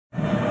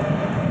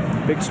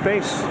Big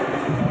space.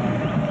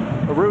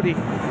 Rudy,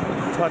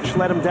 touch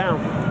let him down.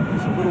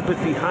 He's a little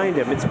bit behind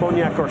him. It's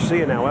Boniek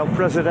Garcia now. El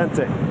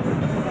Presidente.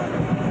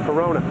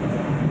 Corona.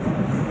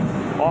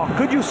 Oh,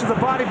 good use of the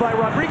body by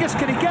Rodríguez.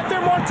 Can he get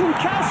there?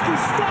 Martinkowski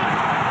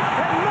stopped.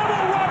 And Memo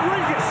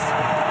Rodríguez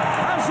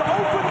has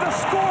opened the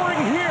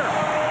scoring here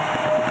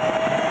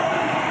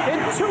in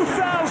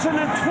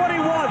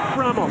 2021.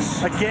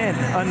 Ramos. Again,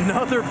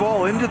 another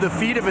ball into the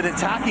feet of an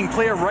attacking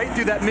player right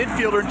through that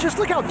midfielder. And just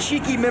look how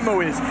cheeky Memo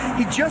is.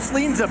 He just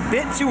leans a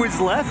bit to his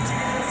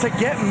left to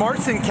get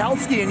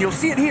Martinkowski, and you'll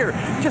see it here.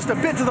 Just a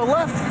bit to the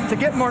left to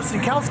get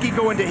Martinkowski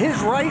going to his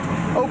right,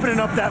 opening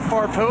up that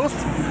far post.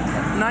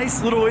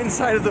 Nice little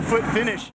inside of the foot finish.